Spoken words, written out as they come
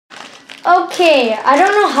Okay, I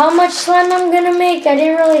don't know how much slime I'm gonna make. I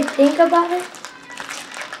didn't really think about it.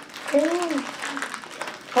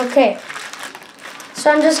 Okay,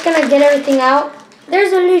 so I'm just gonna get everything out.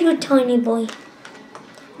 There's a little tiny boy.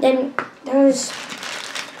 Then there's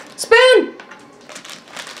spoon,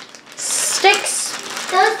 sticks.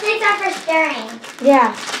 Those sticks are for stirring.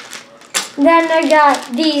 Yeah. Then I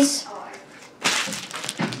got these.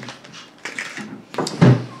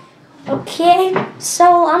 Okay,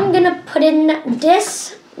 so I'm gonna put in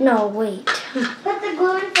this. No, wait. Put the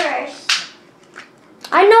glue in first.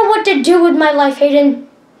 I know what to do with my life, Hayden.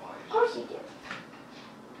 Of course you do.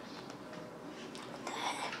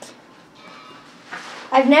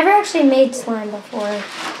 I've never actually made slime before.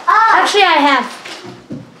 Oh! Actually, I have.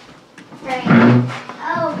 Right.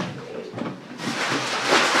 Oh.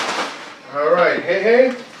 All right,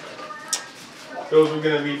 hey. Those are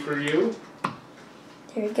gonna be for you.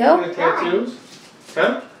 There you go. The tattoos.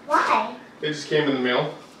 Huh? Why? They just came in the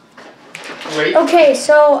mail. Wait. Okay,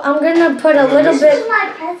 so I'm gonna put a little This bit. is my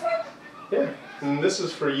present? Yeah, and this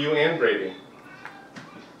is for you and Brady.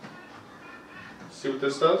 See what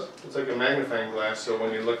this does? It's like a magnifying glass, so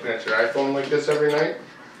when you're looking at your iPhone like this every night,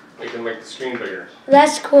 you can make the screen bigger.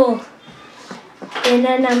 That's cool. And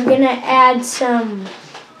then I'm gonna add some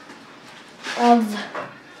of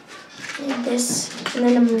this, and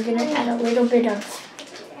then I'm gonna add a little bit of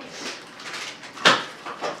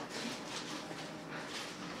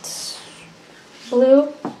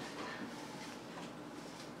blue.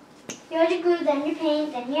 You already glue, then you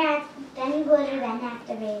paint, then you glitter, then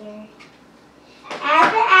activator.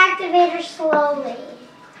 Add the activator slowly.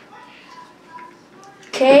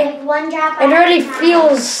 Okay. Like one drop. It already at a time.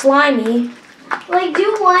 feels slimy. Like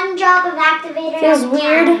do one drop of activator. Feels at a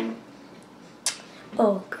weird. time.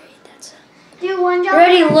 Oh, great. That's Do one it. drop.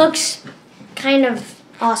 Already looks kind of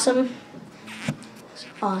awesome. It's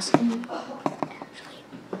awesome.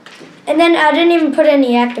 And then I didn't even put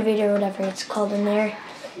any activator or whatever it's called in there.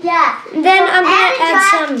 Yeah. Then I'm gonna add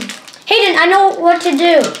some. Hayden, I know what to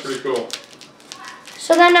do. That's pretty cool.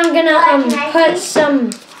 So then I'm gonna put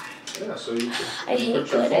some. Yeah, so you can I hate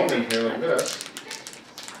put your glitter. phone in here like this.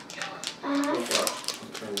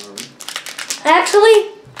 Actually,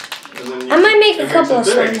 And then you I might make it a makes couple it of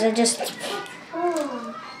big. slimes. I just,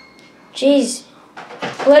 Oh. jeez,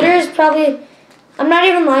 glitter is probably. I'm not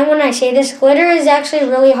even lying when I say this. Glitter is actually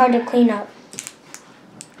really hard to clean up.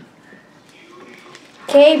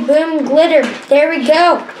 Okay, boom, glitter. There we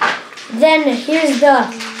go. Then here's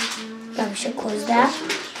the. Probably should close that.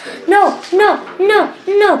 No.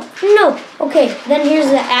 Okay, then here's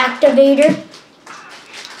the activator.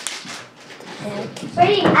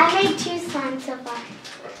 Brady, I made 2 slimes so far.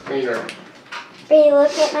 Cleaner. Brady,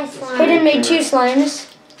 look at my slime. Hayden made 2 slimes.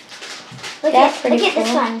 Look That's at pretty this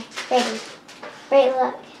cool. one. Brady. Brady,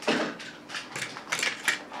 look.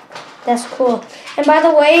 That's cool. And by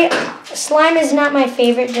the way, slime is not my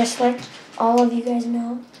favorite, just like all of you guys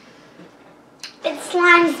know.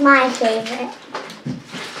 Slime's my favorite.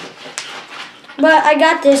 But I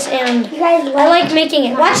got this and You guys I like making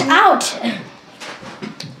it. Watch out!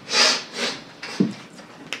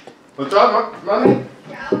 What's up, Mommy?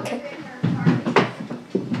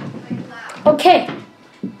 Okay.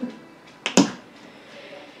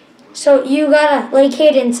 So you gotta, like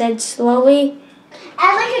Hayden said, slowly.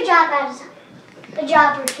 Add like a drop at a time. A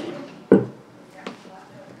drop or 2.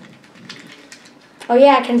 Oh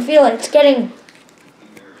yeah, I can feel it. It's getting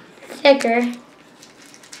thicker.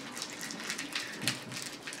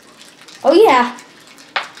 Oh yeah.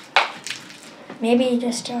 Maybe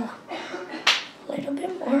just a little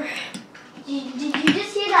bit more. Did you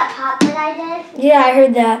just hear that pop that I did? Yeah, I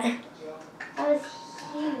heard that. That was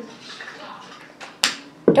huge.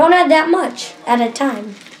 Don't add that much at a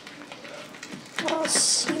time.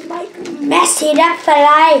 Else you might mess it up for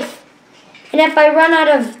life. And if I run out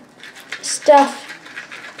of stuff.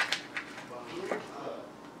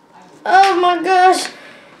 Oh my gosh.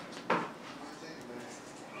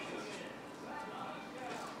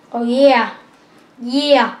 Oh yeah.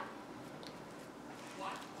 Yeah.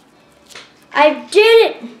 I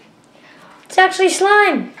did it. It's actually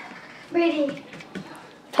slime. Brady.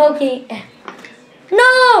 Poking.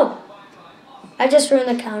 No! I just ruined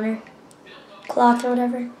the counter. Cloth or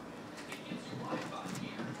whatever.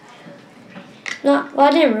 No, well,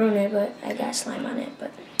 I didn't ruin it, but I got slime on it.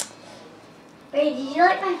 But Brady, did you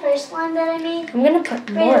like my first slime that I made? I'm gonna put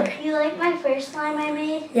more. Brady, you like my first slime I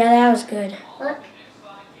made? Yeah, that was good. Look.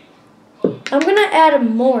 I'm gonna add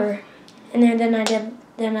more in there than I did.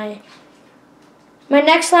 My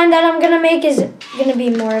next slime that I'm gonna make is gonna be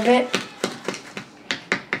more of it.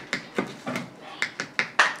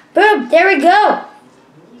 Boom! There we go.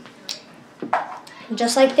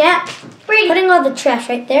 Just like that. Brady, Putting all the trash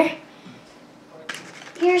right there.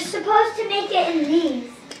 you're supposed to make it in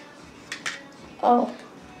these. Oh.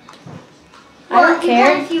 I Well, don't you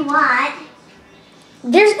care. can if you want.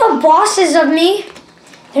 There's no bosses of me.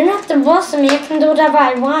 They're not the boss of me. I can do whatever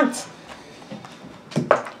I want.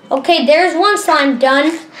 Okay, there's one slime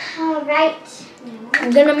done. All right.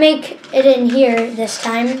 I'm gonna make it in here this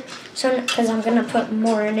time, so because I'm gonna put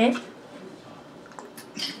more in it.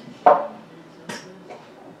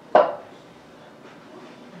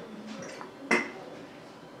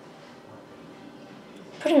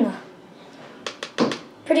 Putting a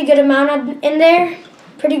pretty good amount in there.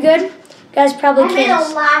 Pretty good. You guys probably I made a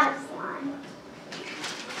can't. lot of slime.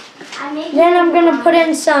 Then I'm gonna put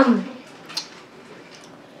in some.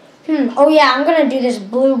 Oh yeah, I'm gonna do this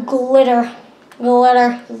blue glitter. I'm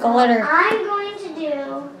going to do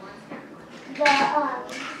the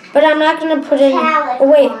But I'm not gonna put in. palette Oh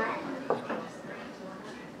wait, one.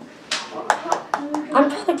 I'm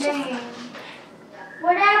probably.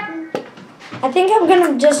 What happened? I think I'm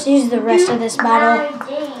gonna just use the rest of this bottle. My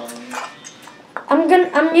dang.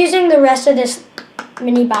 I'm using the rest of this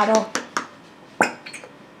mini bottle.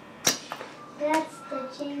 That's the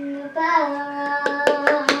jingle bell ride.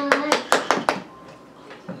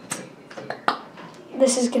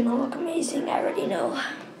 This is gonna look amazing. I already know.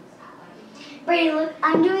 Brady, look,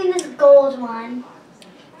 I'm doing this gold one.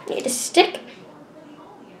 Need a stick.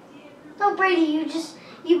 No, Brady,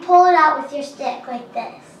 you pull it out with your stick like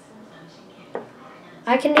this.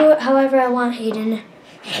 I can do it however I want, Hayden.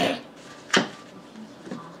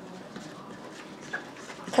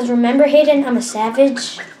 Because remember, Hayden, I'm a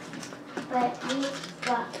savage. But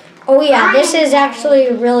Oh yeah, this is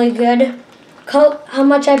actually really good. How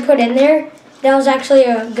much I put in there, that was actually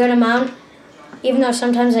a good amount. Even though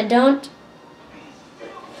sometimes I don't.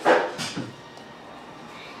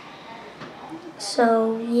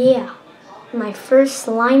 So yeah, my first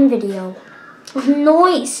slime video.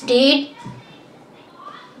 Nice, dude.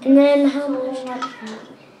 And then how much?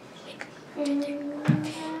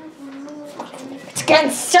 It's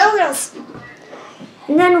getting so gross.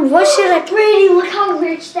 And then what should I? Brady, look how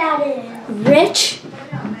rich that is. Rich?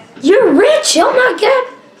 You're rich. Oh my god.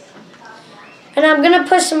 And I'm gonna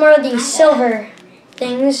put some more of these silver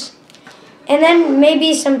things, and then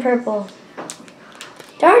maybe some purple.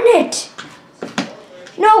 Darn it!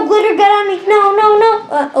 No, glitter got on me.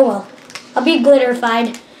 No. Oh well. I'll be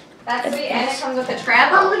glitterified. That's sweet, and it comes with a Oh,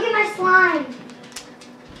 travel. look at my slime.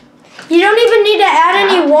 You don't even need to add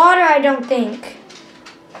any water, I don't think.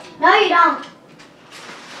 No, you don't.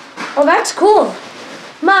 Oh, that's cool.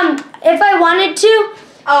 Mom, if I wanted to,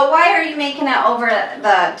 Oh, why are you making it over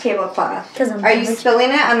the tablecloth? 'Cause I'm Are you rich.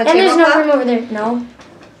 spilling it on the and there's tablecloth? no room over there. No.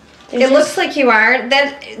 There's It just- looks like you are. I'm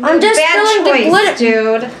just bad spilling the choice, glitter.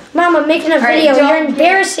 dude. Mom, I'm making a right, video. don't You're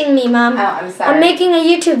embarrassing me, Mom. Oh, I'm sorry. I'm making a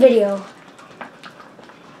YouTube video.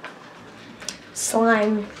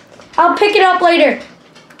 Slime. I'll pick it up later.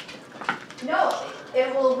 No,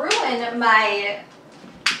 it will ruin my.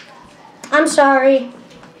 I'm sorry.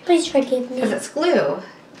 Please forgive me. Because it's glue.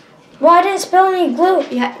 Well, I didn't spill any glue.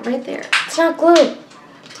 Yeah, right there. It's not glue.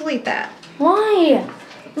 Delete that. Why?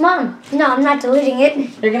 Mom, no, I'm not deleting it.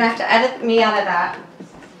 You're gonna have to edit me out of that.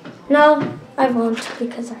 No, I won't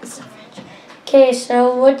because I'm so rich. Okay,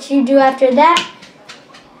 so what you do after that?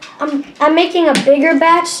 I'm making a bigger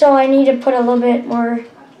batch, so I need to put a little bit more.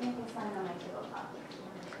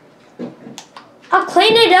 I'll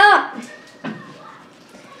clean it up.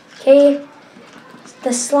 Okay,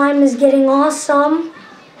 the slime is getting awesome.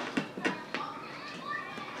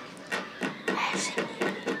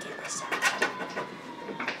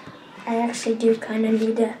 I actually do kind of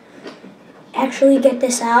need to actually get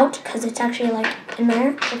this out because it's actually like in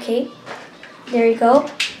there. Okay, there you go.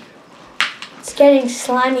 It's getting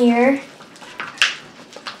slimier.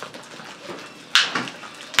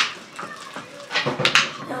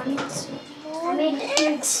 Now I need some more. I made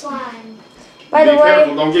huge slime. By the Be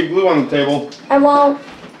careful, way, don't get glue on the table. I won't.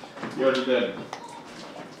 You already did.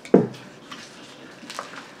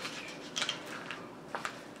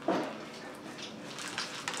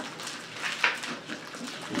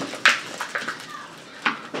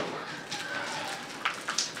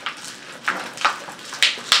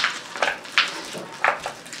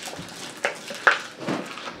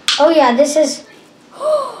 Oh yeah, this is,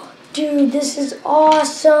 dude, this is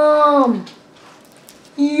awesome.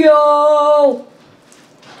 Yo.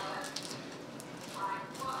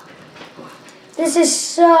 This is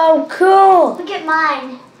so cool. Look at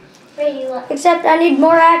mine. Brady, look. Except I need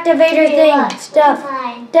more activator Brady, thing look. stuff. Look at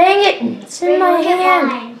mine. Dang it, it's in Brady, my look at hand.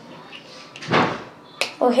 mine.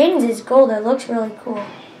 Oh, Hayden's is gold. It looks really cool.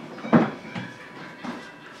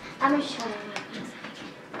 I'm gonna show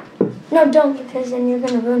you. No, don't, because then you're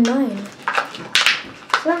gonna ruin mine.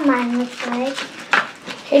 That's what mine looks like.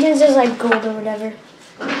 Hayden's is like gold or whatever.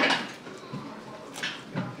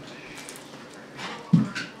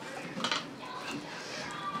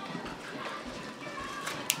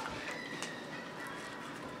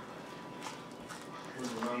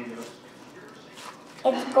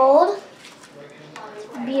 It's gold.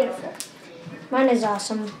 Beautiful. Mine is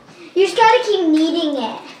awesome. You just gotta keep kneading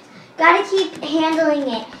it. Gotta keep handling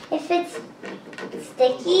it. If it's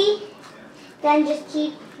sticky, then just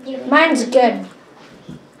keep doing Mine's it. good.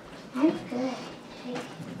 Mine's good.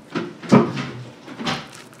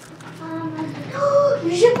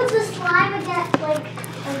 You should put the slime against like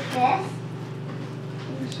this.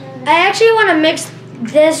 I actually want to mix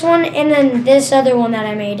this one and then this other one that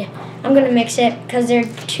I made. I'm gonna mix it because they're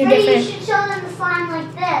two Maybe different. you should show them the slime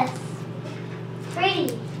like this.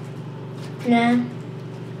 Pretty. Nah.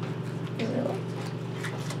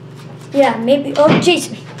 Yeah, maybe. Oh,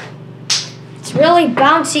 jeez. It's really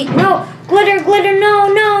bouncy. No, glitter, glitter.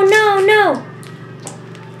 No, no, no, no.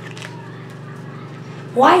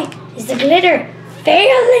 Why is the glitter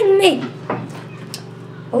failing me?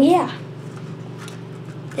 Oh yeah.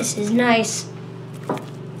 This is nice.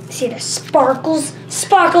 See the sparkles?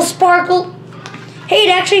 Sparkle, sparkle. Hey,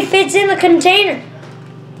 it actually fits in the container.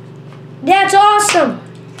 That's awesome.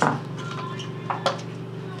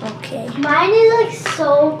 Okay. Mine is like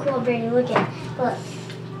so cool, Brady. Look at it. Look.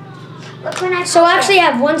 Look when I poke So I actually it.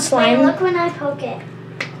 have one Wait, slime. look when I poke it.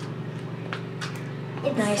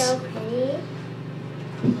 It's Nice. so pretty.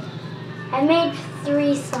 I made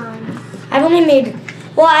 3 slimes. I've only made,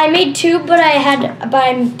 well, I made 2, but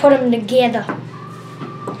I put them together.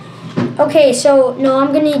 Okay, so no,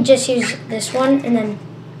 I'm gonna just use this one and then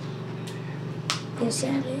this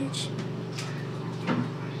savage.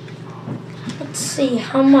 Let's see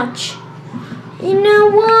how much. You know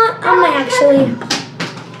what? I'm actually.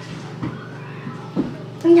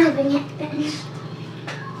 Nothing happened.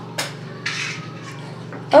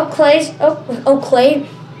 Oh, Clay's. Oh, Clay.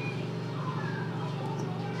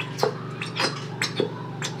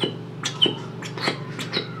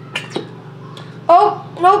 Oh,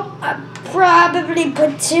 nope. I probably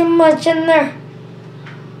put too much in there.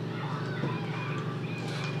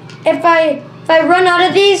 If I run out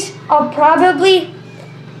of these, I'll probably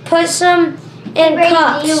put some in Brady,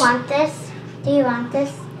 cups. do you want this? Do you want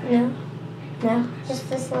this? No. No. Just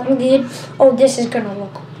this I'm little. good. Oh, this is gonna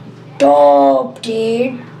look dope,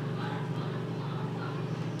 dude.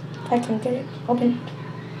 If I can get it open.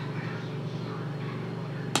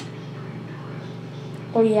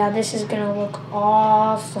 Oh yeah, this is gonna look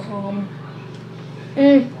awesome.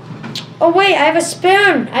 Oh wait, I have a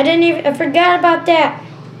spoon. I forgot about that.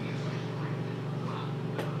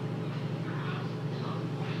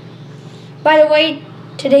 By the way,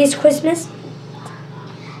 today's Christmas.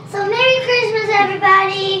 So Merry Christmas,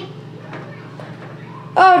 everybody!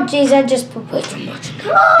 Oh geez, I just put way too much.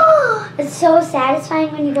 It's so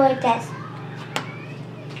satisfying when you go like this.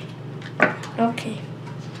 Okay.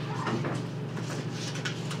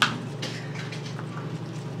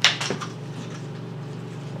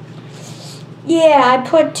 Yeah, I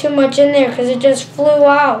put too much in there because it just flew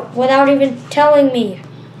out without even telling me.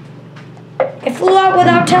 It flew out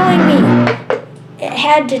without telling me. It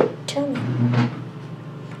had to tell me.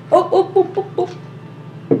 Oh.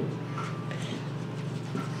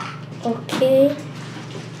 Okay.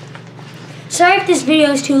 Sorry if this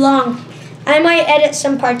video is too long. I might edit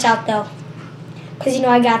some parts out though. Because you know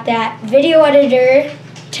I got that video editor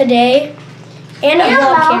today and a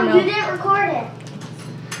vlog camera. You didn't record it.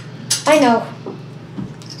 I know.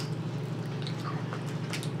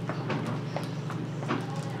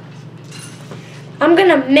 I'm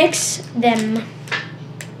gonna mix them.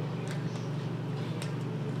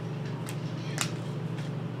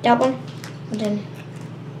 That one, and then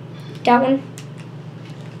that one.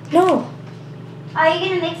 No. Are you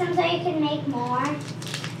gonna mix them so you can make more?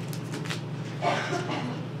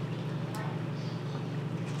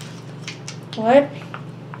 What?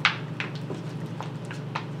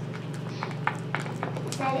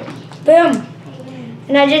 Is that it? Boom.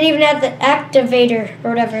 And I didn't even have the activator or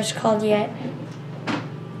whatever it's called yet.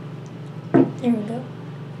 There we go.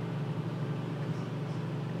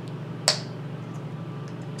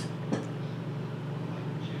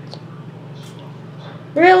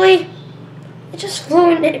 Really? It just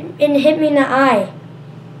flew and hit me in the eye.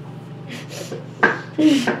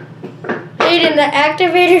 Aiden, the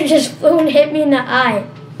activator just flew and hit me in the eye.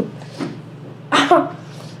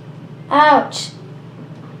 Ouch.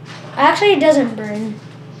 Actually, it doesn't burn.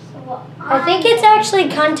 I think it's actually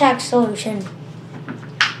contact solution.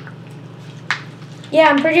 Yeah,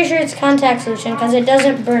 I'm pretty sure it's contact solution because it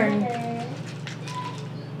doesn't burn.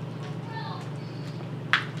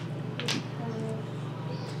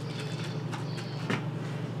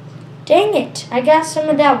 Dang it, I got some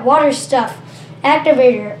of that water stuff.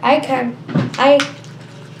 Activator, eye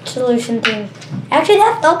solution thing. Actually,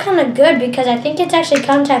 that felt kind of good because I think it's actually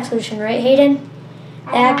contact solution, right, Hayden?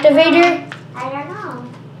 The activator? I don't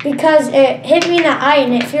know. Because it hit me in the eye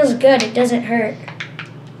and it feels good, it doesn't hurt.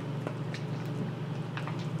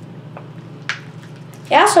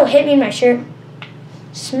 It also hit me in my shirt.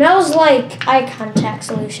 Smells like eye contact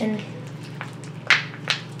solution.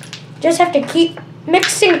 Just have to keep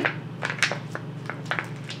mixing.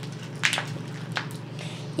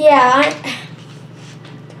 Yeah,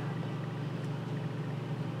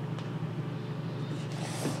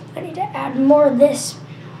 I need to add more of this.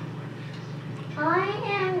 I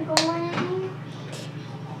am going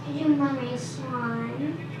to do mermaid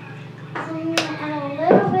slime. So I'm going to add a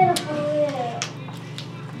little bit of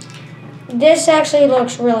blue. This actually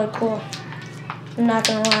looks really cool. I'm not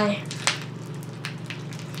gonna lie.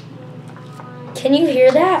 Can you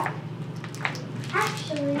hear that?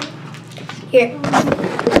 Actually, Here.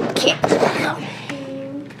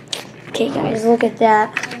 Okay, guys, look at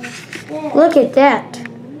that. Look at that.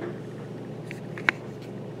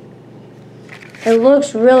 It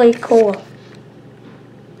looks really cool.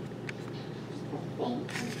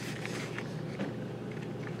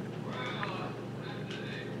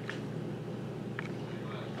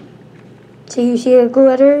 So you see the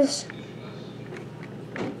glitters?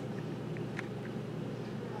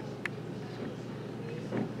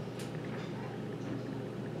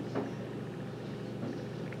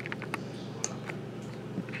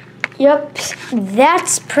 Yep,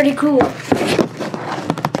 that's pretty cool. Look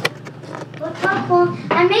how cool.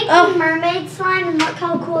 I'm making mermaid slime and look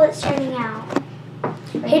how cool it's turning out.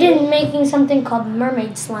 Hayden making something called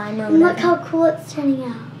mermaid slime or And look whatever. how cool it's turning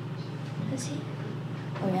out. Let's see.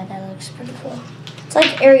 Oh yeah, that looks pretty cool. It's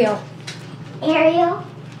like Ariel. Ariel?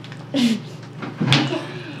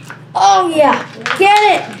 Oh yeah, get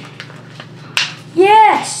it!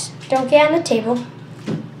 Yes! Don't get on the table.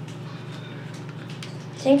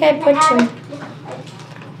 I think I put too.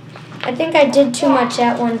 I think I did too much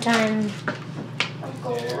at one time.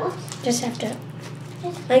 Gold. Just have to,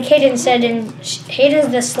 like Hayden said, and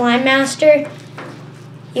Hayden's the slime master.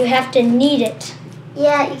 You have to knead it.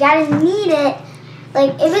 Yeah, you gotta knead it.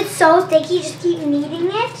 Like, if it's so sticky, just keep kneading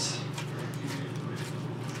it.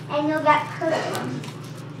 And you'll get purple.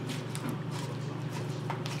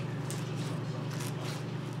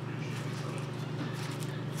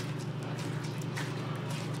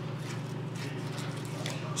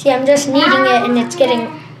 See, I'm just kneading it and it's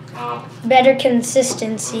getting better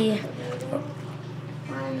consistency.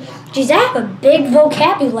 Geez, I have a big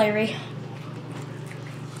vocabulary.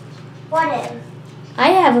 What is? I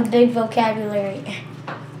have a big vocabulary.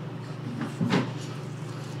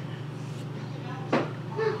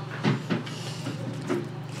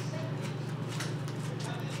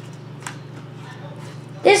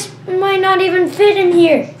 This might not even fit in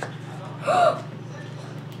here.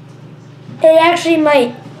 It actually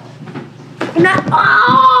might. Not.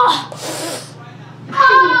 Oh!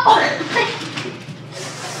 Oh!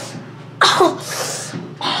 Oh!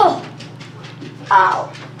 Oh!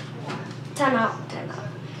 Ow. Time out. Time out.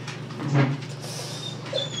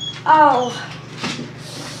 Oh.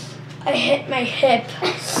 I hit my hip.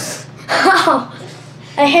 Oh.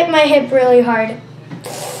 I hit my hip really hard.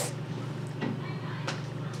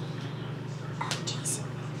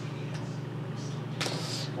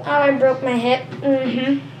 Oh, I broke my hip.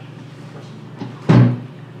 Mm-hmm.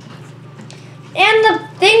 And the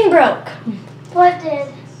thing broke. What did?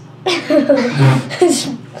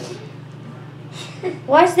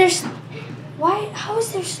 Why is there? Why? How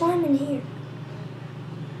is there slime in here?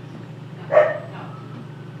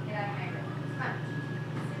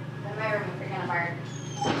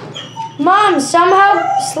 Mom,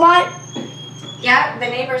 somehow slime. Yeah, the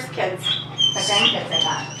neighbor's kids, the grandkids, I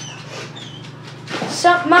thought.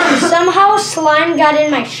 Mom, somehow slime got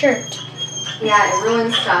in my shirt. Yeah, it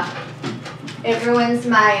ruins stuff. It ruins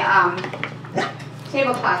my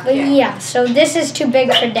tablecloth. But too. yeah, so this is too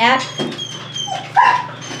big for Dad.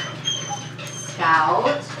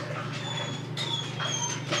 Scout.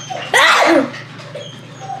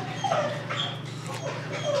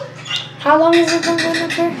 How long has it been going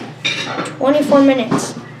up here? 24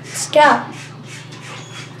 minutes. Scout.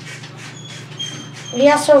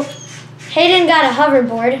 Yeah, so Hayden got a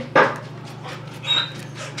hoverboard.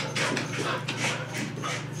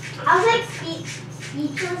 I was like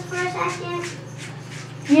speechless for a second.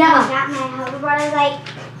 I Yeah. got my hoverboard. I was like,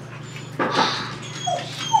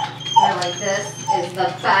 like, this is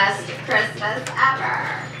the best Christmas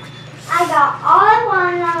ever. I got all I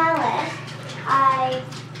wanted on my list. I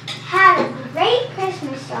had a great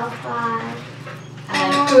Christmas so far.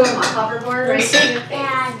 And then boom, a hoverboard right in your face.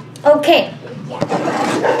 And Okay.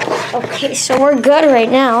 yeah. Okay, so we're good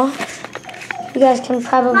right now. You guys can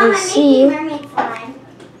probably Mom, I'm see. making mermaid slime.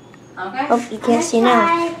 Okay. Oh, you can't see now.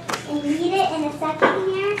 I'm gonna knead it in a second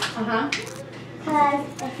here, Uh-huh. because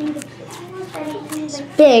I think it's almost ready to use it.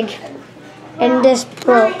 Big. And this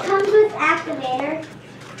Well, broke. it comes with activator,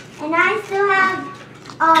 and I still have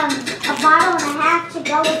a bottle and a half to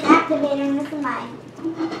go with activator, and this is my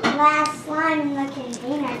last slime in the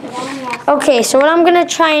container. 'Cause I only have Okay, so what I'm gonna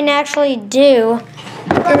try and actually do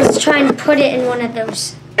is try and put it in one of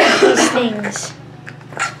these things.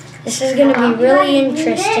 This is gonna be really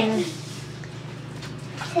interesting.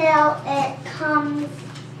 till it comes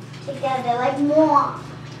together, like more.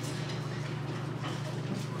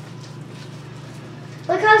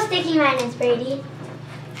 Look how sticky mine is, Brady.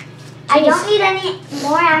 I Jeez. don't need any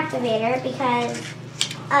more activator because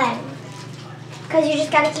you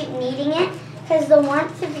just gotta keep kneading it. Because the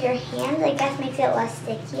warmth of your hand, I guess, makes it less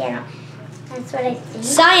sticky. That's what I think.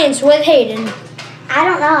 Science with Hayden. I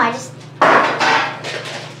don't know. I just.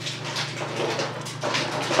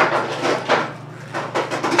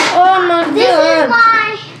 Oh my This is god.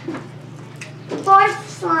 my fourth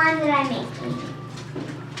slime that I'm making.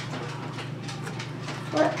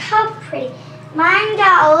 Look how pretty. Mine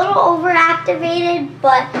got a little overactivated,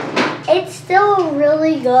 but it's still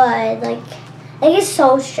really good. Like it's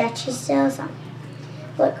so stretchy still. So,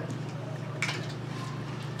 look.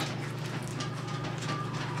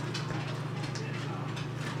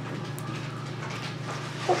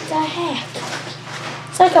 What the heck?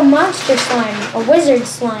 It's like a monster slime, a wizard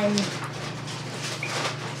slime.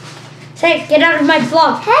 Say, get out of my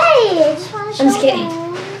vlog. Hey, I just want to show I'm just kidding.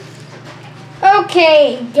 them.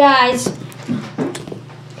 Okay, guys.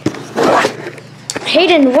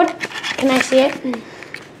 Hayden, what? Can I see it?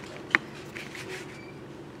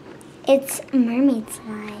 It's mermaid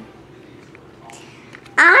slime.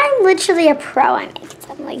 I'm literally a pro at making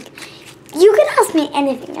something. Like, you could ask me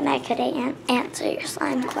anything and I could answer your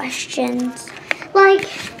slime questions. Like,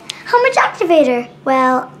 how much activator?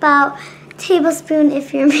 Well, about a tablespoon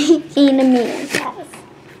if you're making a medium size.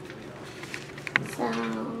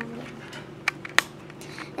 So,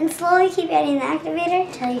 and slowly keep adding the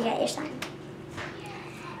activator till you get your slime.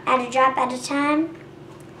 Add a drop at a time,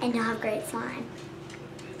 and you'll have great slime.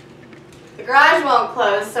 The garage won't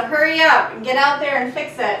close, so hurry up and get out there and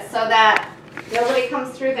fix it so that nobody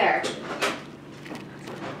comes through there.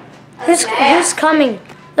 Who's coming?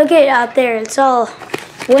 Look at it out there. It's all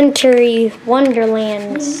wintry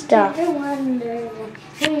wonderland stuff.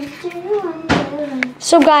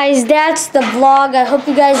 So guys, that's the vlog. I hope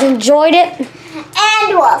you guys enjoyed it.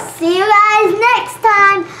 And we'll see you guys next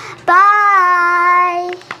time.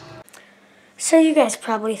 Bye. So you guys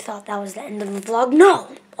probably thought that was the end of the vlog. No.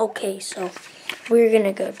 Okay, so we're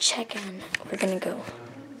gonna go check on. We're gonna go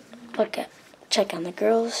check on the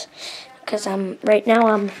girls because right now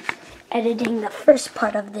I'm editing the first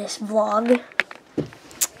part of this vlog.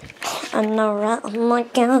 I know, right? Oh my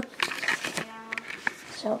god.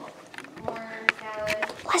 So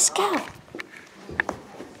let's go.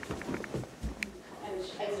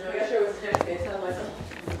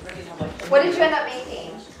 What did you end up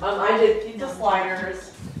making? I did pizza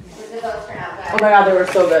sliders. Did those turn out Oh good? my god, they were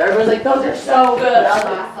so good. Everyone's like, those are so good. I was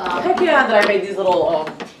like, Awesome. heck yeah, that I made these little,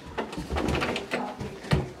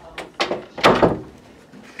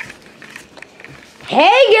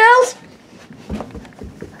 Hey girls!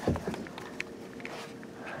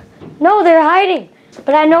 No, they're hiding,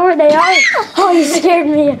 but I know where they are. Oh, you scared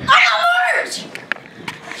me. I got merch!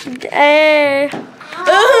 Hey.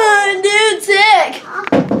 Dude, sick!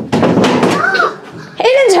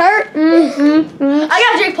 Hayden's hurt. Mm-hmm. I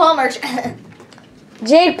got Jake Paul merch.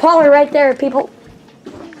 Jake Paul right there, people.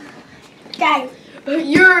 Guys.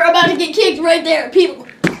 You're about to get kicked right there, people.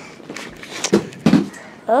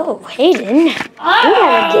 Oh, Hayden. You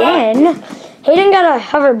again. Hayden got a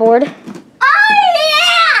hoverboard. Oh,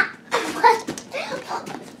 yeah!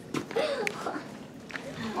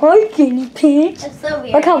 Hi, guinea pig. That's so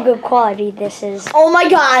weird. Look how good quality this is. Oh my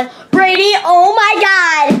god. Brady, oh my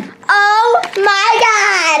god. Oh my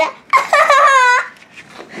god.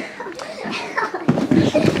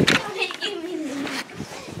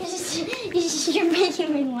 You're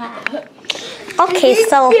making me laugh. Okay,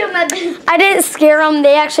 so I didn't scare them.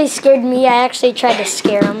 They actually scared me. I actually tried to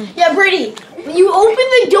scare them. Yeah, Brady, when you open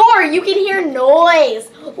the door, you can hear noise.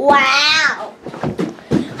 Wow.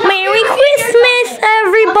 Merry Christmas,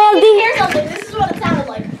 everybody. Here's something. This is what it sounded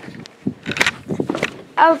like.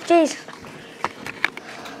 Oh, jeez.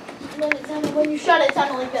 And then it sounded, when you shut it, it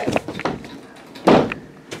sounded like this.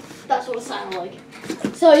 That's what it sounded like.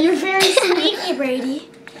 So you're very sneaky, Brady.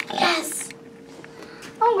 Yes.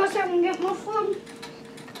 I'm going to start and get my phone.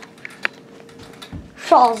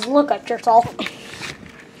 Charles, look at yourself.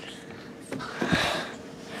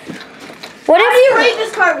 What How if do you rate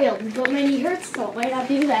this cartwheel? But many hurts, so it might not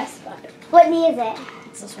be the best, but What knee is it?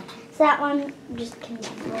 it's this one. So that one just can go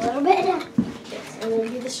a little bit. Yes, it will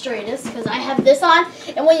be the straightest because I have this on,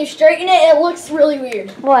 and when you straighten it, it looks really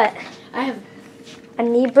weird. What? I have A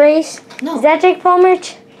knee brace? no. Is that Jake Paul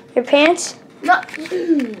merch? Your pants? No.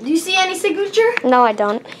 Do you see any signature? No, I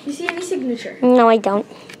don't. You see any signature? No, I don't.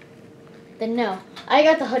 Then no. I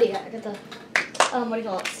got the hoodie. I got the what do you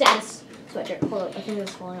call it? Status sweatshirt. Hold up, I think it was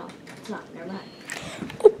falling off. It's not. Never mind.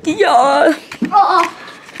 Yeah. Oh,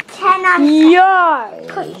 10 on 10. Yeah.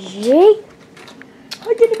 Jake? I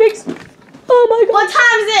did mix. Oh my god. what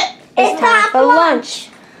time is it? It's time for lunch.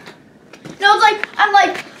 No, it's like I'm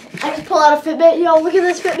like I just pull out a Fitbit. Yo, look at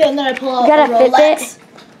this Fitbit, and then I pull out You got a Rolex. Fitbit?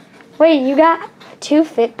 Wait, you got 2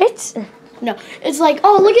 Fitbits? No, it's like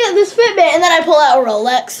oh look at this Fitbit, and then I pull out a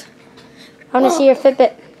Rolex. I want to see your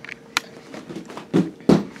Fitbit.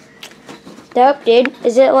 Dope, dude.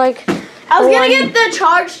 Is it like... I was gonna one- get the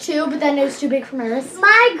Charge too, but then it was too big for my wrist.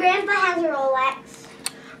 My grandpa has a Rolex.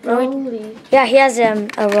 Rolly. Yeah, he has a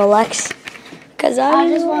Rolex. Because I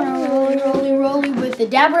just want to rolly with the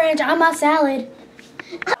Dab Ranch on my salad.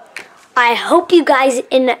 I hope you guys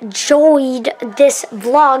enjoyed this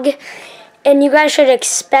vlog, and you guys should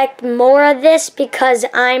expect more of this because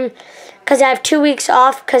I have 2 weeks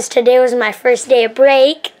off because today was my first day of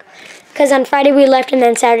break. Because on Friday we left, and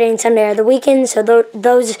then Saturday and Sunday are the weekends, so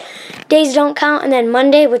those days don't count. And then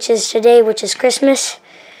Monday, which is today, which is Christmas,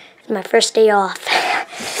 is my first day off.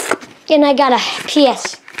 And I got a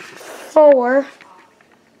PS4.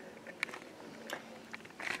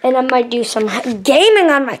 And I might do some gaming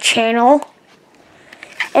on my channel.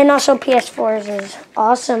 And also PS4s is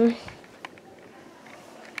awesome.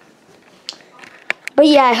 But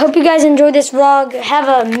yeah, I hope you guys enjoyed this vlog. Have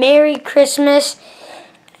a Merry Christmas.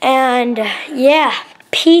 And yeah,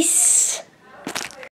 peace.